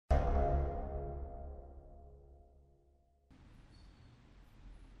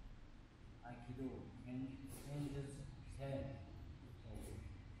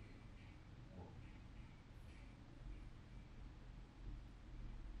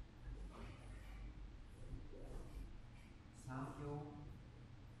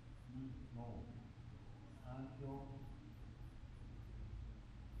your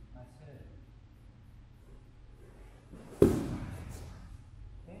myself.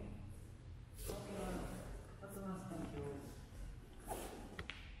 Okay? Partners thank you.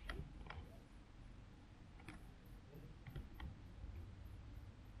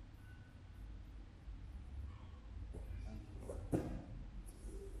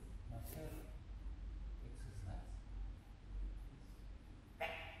 Myself exercise.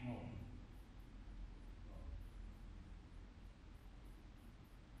 No.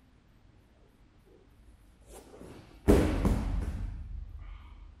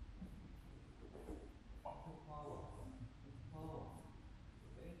 Power. Power.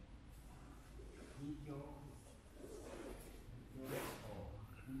 Okay? Need your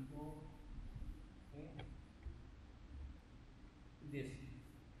okay? This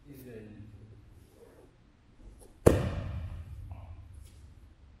is very need.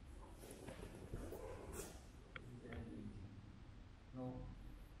 No.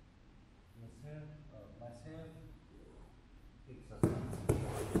 Myself exercise.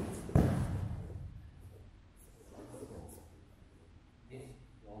 This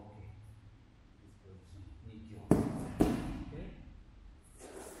okay. This position. Need your. Okay?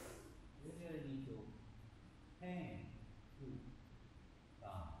 Usually need to hand to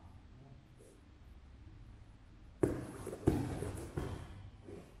down.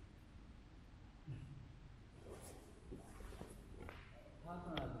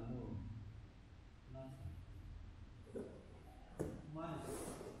 Partner move. Nothing.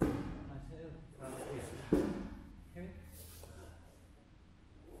 Myself from here. Okay?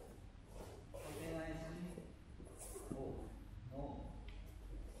 Organizing. Oh, no.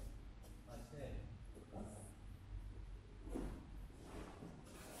 Myself.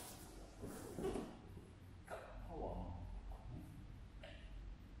 Power.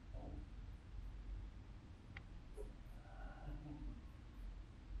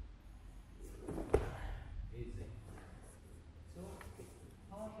 Easy. So,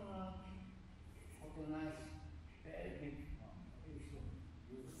 partner organize